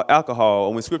talks about alcohol,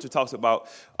 or when Scripture talks about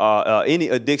any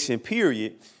addiction,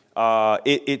 period,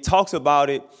 it talks about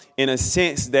it in a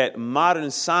sense that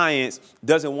modern science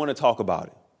doesn't want to talk about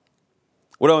it.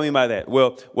 What do I mean by that?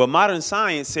 Well, modern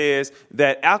science says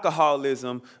that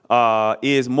alcoholism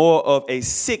is more of a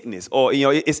sickness, or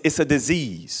it's a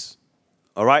disease.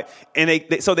 All right, and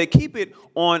so they keep it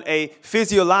on a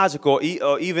physiological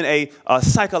or even a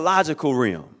psychological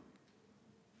realm.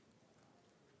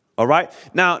 All right.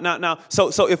 Now.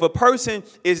 So if a person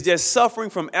is just suffering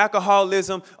from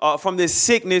alcoholism, from this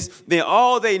sickness, then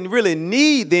all they really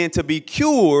need then to be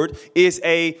cured is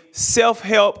a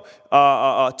self-help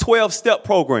 12-step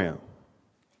program.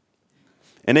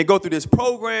 And they go through this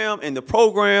program, and the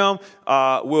program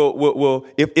will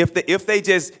if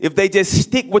they just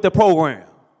stick with the program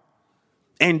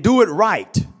and do it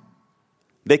right,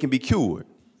 they can be cured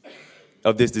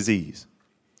of this disease.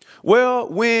 Well,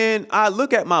 when I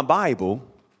look at my Bible,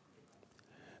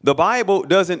 the Bible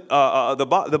doesn't.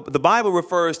 The Bible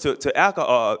refers to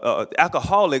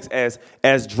alcoholics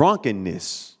as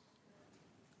drunkenness,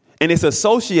 and it's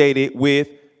associated with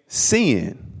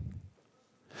sin.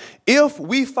 If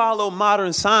we follow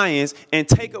modern science and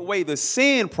take away the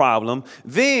sin problem,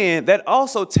 then that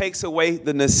also takes away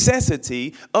the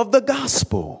necessity of the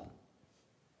gospel.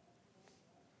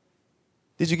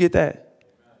 Did you get that?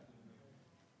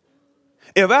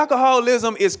 If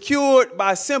alcoholism is cured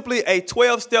by simply a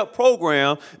 12-step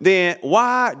program, then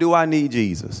why do I need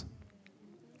Jesus?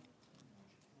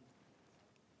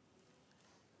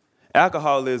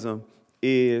 Alcoholism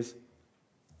is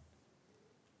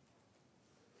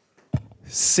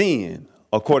sin,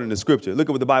 according to Scripture. Look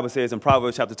at what the Bible says in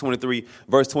Proverbs chapter 23,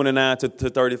 verse 29 to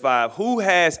 35. Who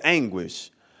has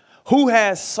anguish Who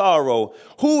has sorrow?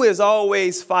 Who is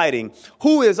always fighting?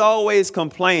 Who is always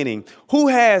complaining? Who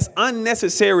has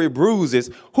unnecessary bruises?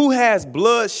 Who has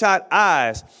bloodshot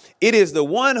eyes? It is the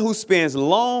one who spends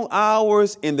long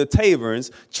hours in the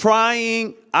taverns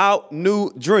trying out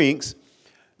new drinks.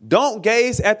 Don't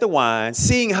gaze at the wine,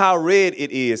 seeing how red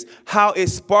it is, how it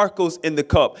sparkles in the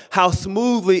cup, how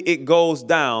smoothly it goes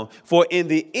down. For in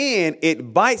the end,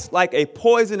 it bites like a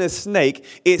poisonous snake.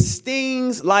 It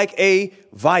stings like a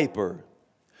viper.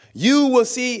 You will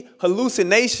see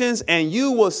hallucinations and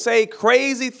you will say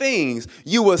crazy things.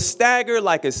 You will stagger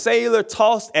like a sailor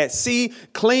tossed at sea,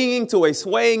 clinging to a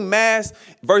swaying mast.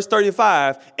 Verse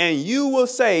 35, and you will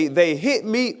say, they hit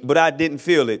me, but I didn't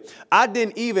feel it. I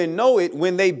didn't even know it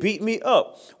when they beat me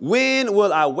up. When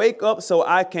will I wake up so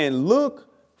I can look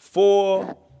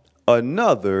for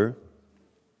another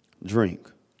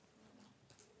drink?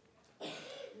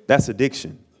 That's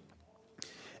addiction.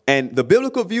 And the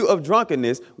biblical view of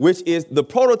drunkenness, which is the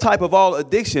prototype of all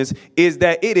addictions, is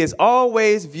that it is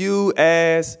always viewed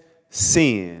as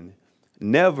sin,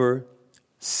 never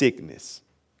sickness.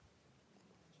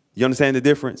 You understand the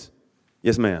difference?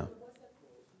 Yes, ma'am.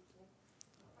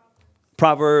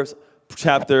 Proverbs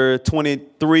chapter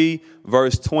 23,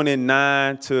 verse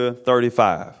 29 to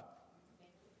 35.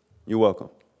 You're welcome.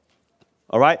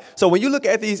 All right. So when you look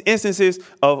at these instances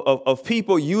of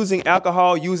people using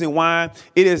alcohol, using wine,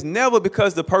 it is never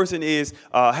because the person is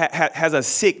has a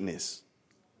sickness.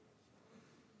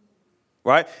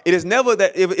 Right. It is never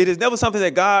something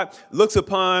that God looks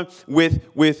upon with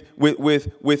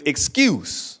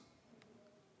excuse.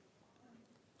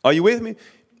 Are you with me?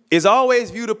 Is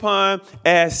always viewed upon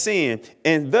as sin,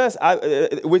 and thus,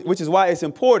 which is why it's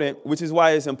important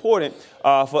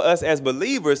for us as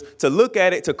believers to look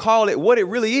at it, to call it what it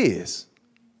really is.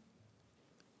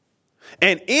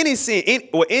 And any sin,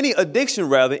 any addiction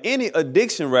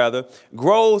rather,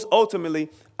 grows ultimately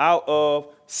out of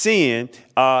sin.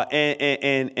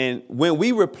 And when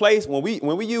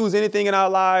we use anything in our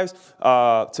lives,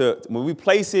 when we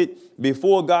place it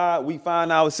before God, we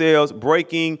find ourselves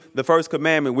breaking the first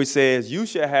commandment, which says, you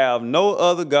shall have no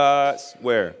other gods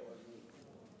where?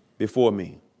 Before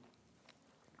me.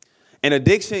 And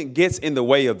addiction gets in the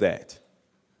way of that.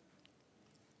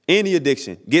 Any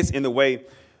addiction gets in the way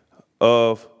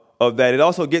of that. It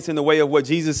also gets in the way of what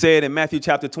Jesus said in Matthew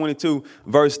chapter 22,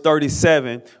 verse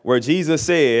 37, where Jesus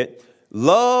said,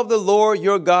 love the Lord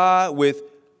your God with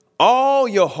all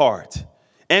your heart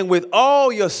and with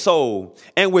all your soul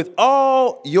and with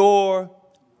all your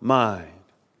mind.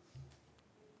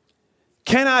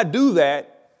 Can I do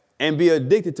that and be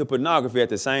addicted to pornography at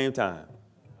the same time?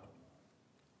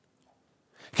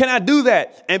 Can I do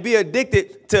that and be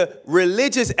addicted to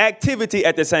religious activity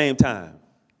at the same time?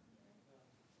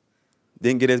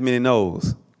 Didn't get as many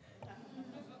no's.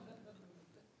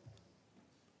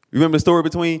 Remember the story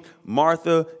between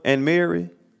Martha and Mary?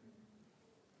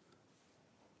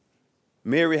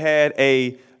 Mary had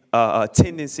a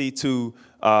tendency to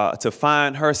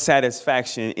find her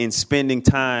satisfaction in spending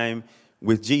time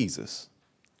with Jesus.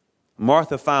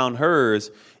 Martha found hers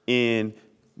in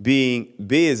being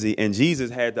busy, and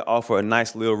Jesus had to offer a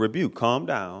nice little rebuke. Calm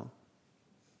down.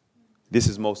 This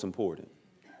is most important.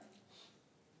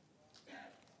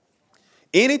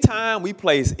 Anytime we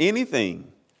place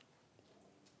anything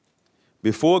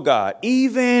before God,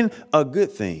 even a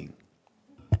good thing,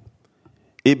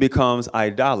 it becomes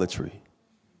idolatry.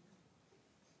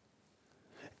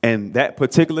 And that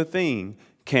particular thing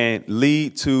can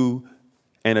lead to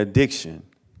an addiction.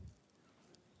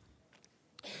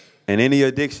 And any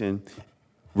addiction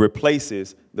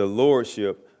replaces the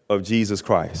lordship of Jesus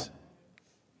Christ.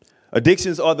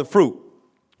 Addictions are the fruit.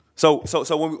 So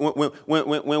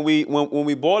when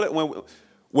we boil it,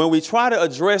 when we try to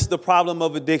address the problem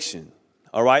of addiction,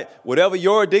 all right, whatever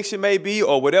your addiction may be,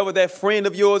 or whatever that friend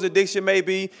of yours addiction may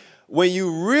be,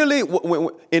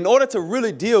 in order to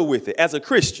really deal with it as a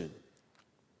Christian,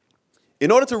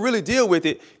 in order to really deal with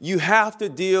it, you have to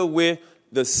deal with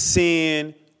the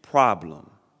sin problem.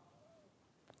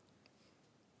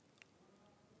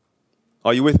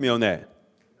 Are you with me on that?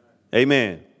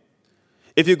 Amen.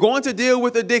 If you're going to deal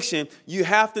with addiction, you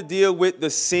have to deal with the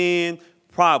sin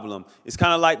problem. It's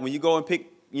kind of like when you go and pick,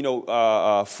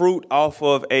 fruit off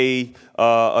of a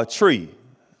tree.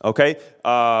 Okay.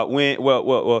 No.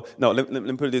 Let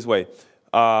me put it this way.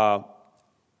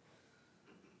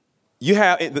 You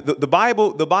have the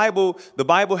Bible. The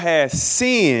Bible has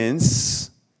sins,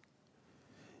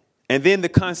 and then the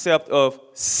concept of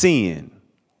sin.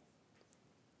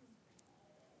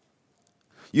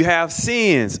 You have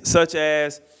sins such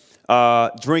as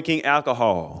drinking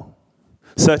alcohol,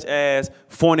 such as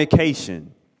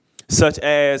fornication, such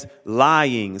as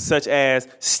lying, such as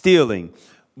stealing.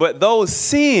 But those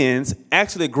sins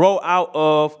actually grow out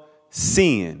of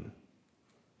sin,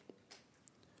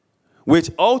 which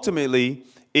ultimately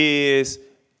is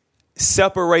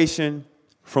separation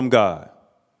from God.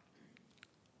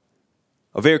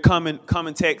 A very common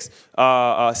text,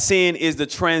 sin is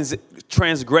the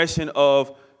transgression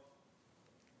of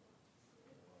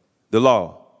the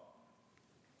law.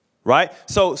 Right?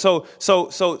 So sins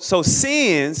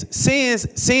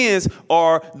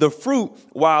are the fruit,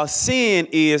 while sin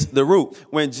is the root.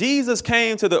 When Jesus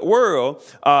came to the world,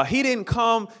 he didn't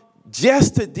come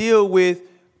just to deal with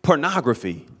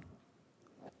pornography,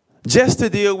 just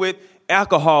to deal with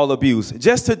alcohol abuse,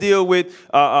 just to deal with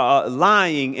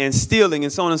lying and stealing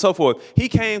and so on and so forth. He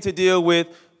came to deal with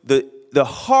the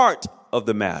heart of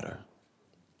the matter.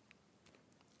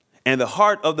 And the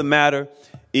heart of the matter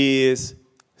is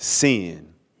sin.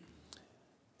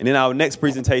 And in our next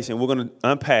presentation, we're going to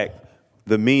unpack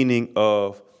the meaning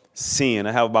of sin.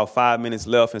 I have about 5 minutes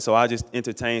left, and so I just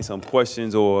entertain some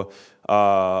questions or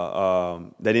that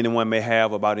anyone may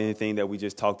have about anything that we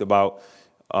just talked about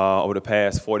over the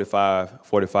past 45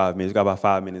 minutes. We've got about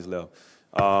 5 minutes left.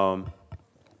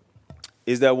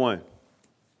 Is there one?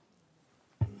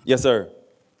 Yes, sir.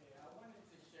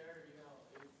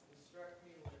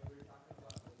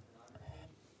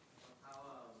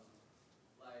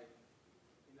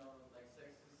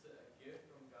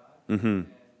 Mm-hmm.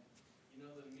 And,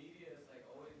 the media is like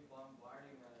always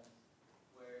bombarding us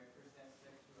where it presents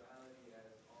sexuality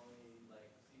as only like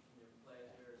seeking your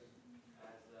pleasure,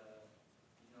 as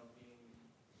being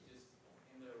just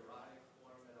in the erotic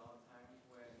form at all times,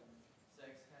 when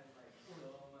sex has like so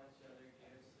much other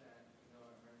gifts that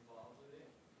are involved with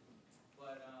it.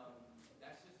 But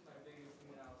that's just my biggest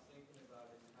thing that I was thinking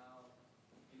about is how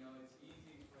it's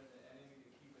easy for the enemy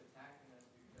to keep attacking us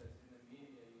because in the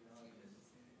media,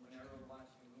 whenever we're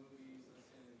watching movies,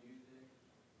 listening to music,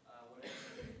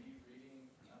 whatever you keep reading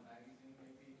a magazine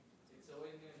maybe, it's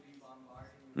always going to be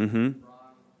bombarding with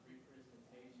wrong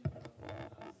representation of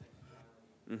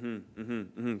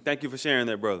sexuality. Thank you for sharing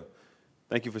that, brother.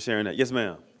 Thank you for sharing that. Yes,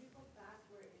 ma'am. Can you go back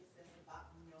where it says about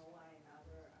Noah and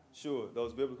other? Sure,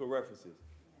 those biblical references.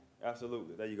 Yeah.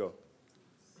 Absolutely. There you go.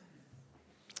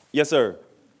 Yes, sir.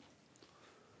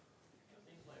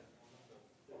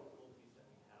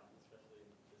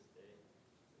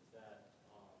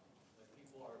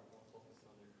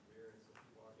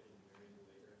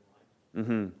 Mm-hmm.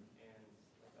 And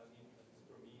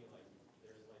for me,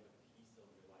 there's a piece of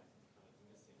your life that's kind of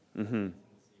missing. Mm-hmm.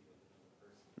 Intimacy with another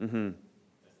person. Mm-hmm.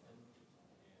 That's empty.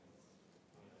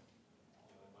 And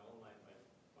in my own life, I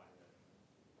find that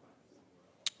somewhere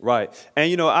else. Right,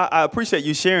 and I appreciate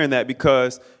you sharing that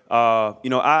because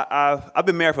I've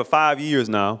been married for 5 years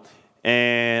now,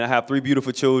 and I have 3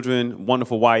 beautiful children,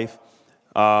 wonderful wife,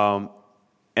 and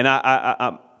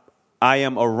I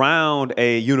am around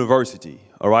a university.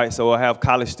 All right, so I have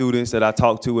college students that I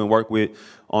talk to and work with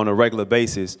on a regular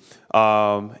basis,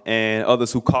 and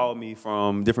others who call me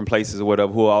from different places or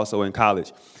whatever who are also in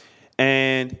college.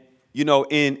 And,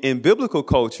 in biblical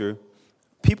culture,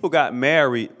 people got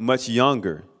married much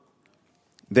younger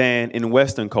than in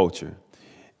Western culture.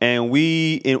 And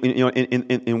we,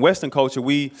 in Western culture,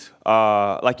 we,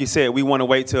 like you said, we want to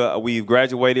wait till we've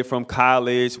graduated from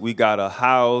college, we got a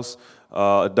house,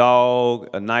 a dog,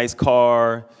 a nice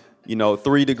car,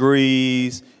 3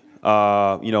 degrees,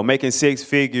 making 6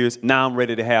 figures. Now I'm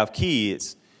ready to have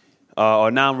kids, or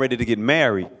now I'm ready to get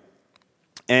married.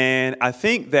 And I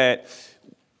think that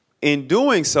in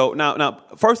doing so, now,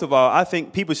 first of all, I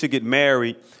think people should get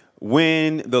married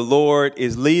when the Lord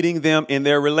is leading them in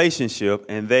their relationship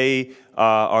and they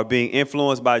are being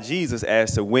influenced by Jesus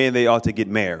as to when they ought to get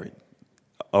married.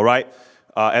 All right?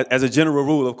 As a general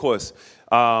rule, of course.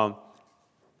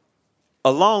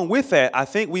 Along with that, I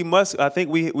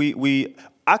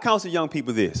counsel young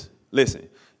people this. Listen,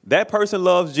 that person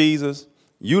loves Jesus.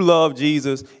 You love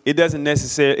Jesus.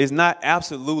 It's not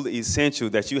absolutely essential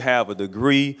that you have a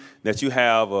degree, that you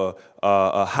have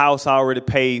a house already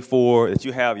paid for, that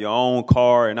you have your own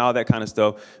car and all that kind of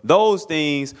stuff. Those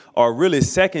things are really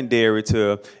secondary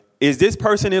to, is this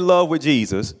person in love with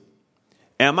Jesus?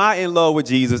 Am I in love with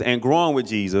Jesus and growing with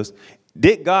Jesus?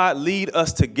 Did God lead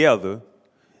us together?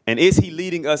 And is he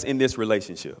leading us in this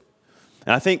relationship?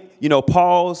 And I think,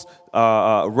 Paul's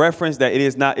reference that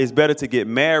it's better to get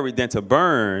married than to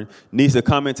burn needs to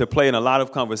come into play in a lot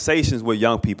of conversations with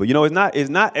young people. It's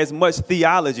not as much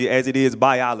theology as it is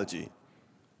biology.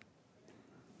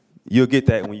 You'll get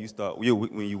that when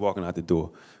you're walking out the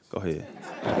door. Go ahead.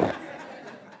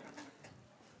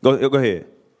 Go ahead.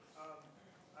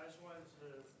 I just wanted to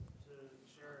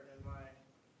share in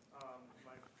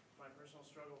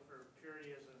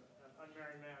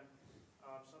married man,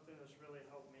 something that's really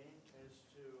helped me is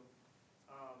to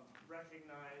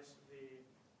recognize the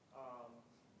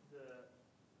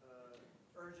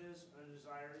urges and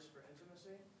desires for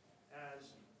intimacy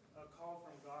as a call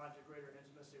from God to greater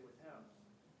intimacy with Him,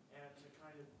 and to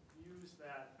kind of use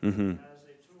that as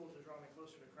a tool to draw me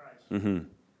closer to Christ.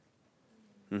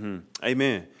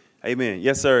 Amen. Amen.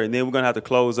 Yes, sir. And then we're going to have to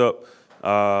close up.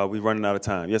 We're running out of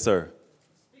time. Yes, sir.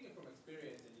 Speaking from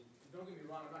experience, and don't get me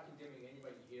wrong, I'm not condemning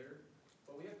anybody here,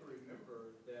 but we have to remember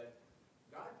that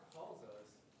God calls us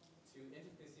to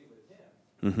intimacy with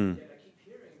Him. Yet I keep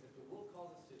hearing that the world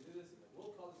calls us to do this and the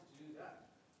world calls us to do that.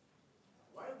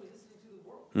 Why are we listening to the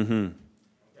world? Okay? I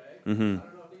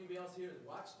don't know if anybody else here has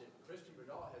watched it. Christian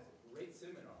Bradal has a great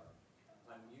seminar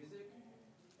on music,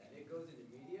 and it goes into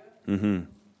media.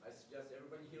 I suggest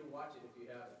everybody here watch it if you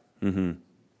haven't.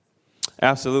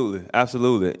 Absolutely.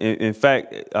 Absolutely. In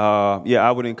fact,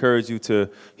 I would encourage you to,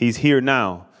 he's here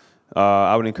now.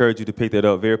 I would encourage you to pick that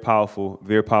up. Very powerful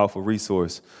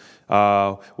resource.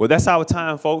 Well, that's our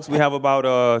time, folks. We have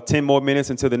about 10 more minutes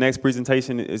until the next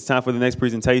presentation. It's time for the next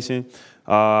presentation.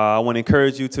 I want to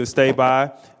encourage you to stay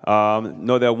by.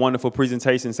 Know there are wonderful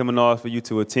presentation seminars for you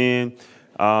to attend.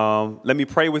 Let me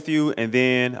pray with you, and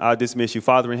then I'll dismiss you.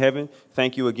 Father in heaven,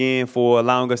 thank you again for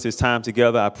allowing us this time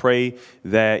together. I pray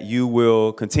that you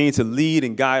will continue to lead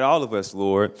and guide all of us,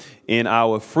 Lord, in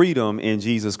our freedom in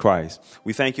Jesus Christ.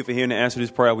 We thank you for hearing the answer to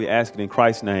this prayer. We ask it in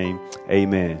Christ's name.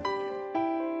 Amen.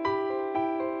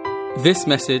 This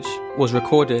message was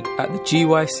recorded at the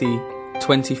GYC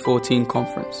 2014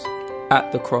 conference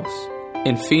at the Cross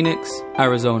in Phoenix,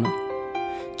 Arizona.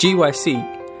 GYC,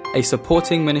 a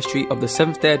supporting ministry of the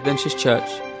Seventh-day Adventist Church,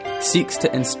 seeks to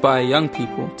inspire young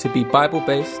people to be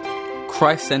Bible-based,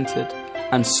 Christ-centered,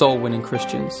 and soul-winning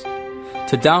Christians.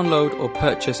 To download or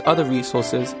purchase other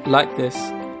resources like this,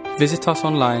 visit us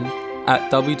online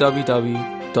at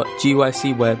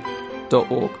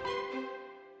www.gycweb.org.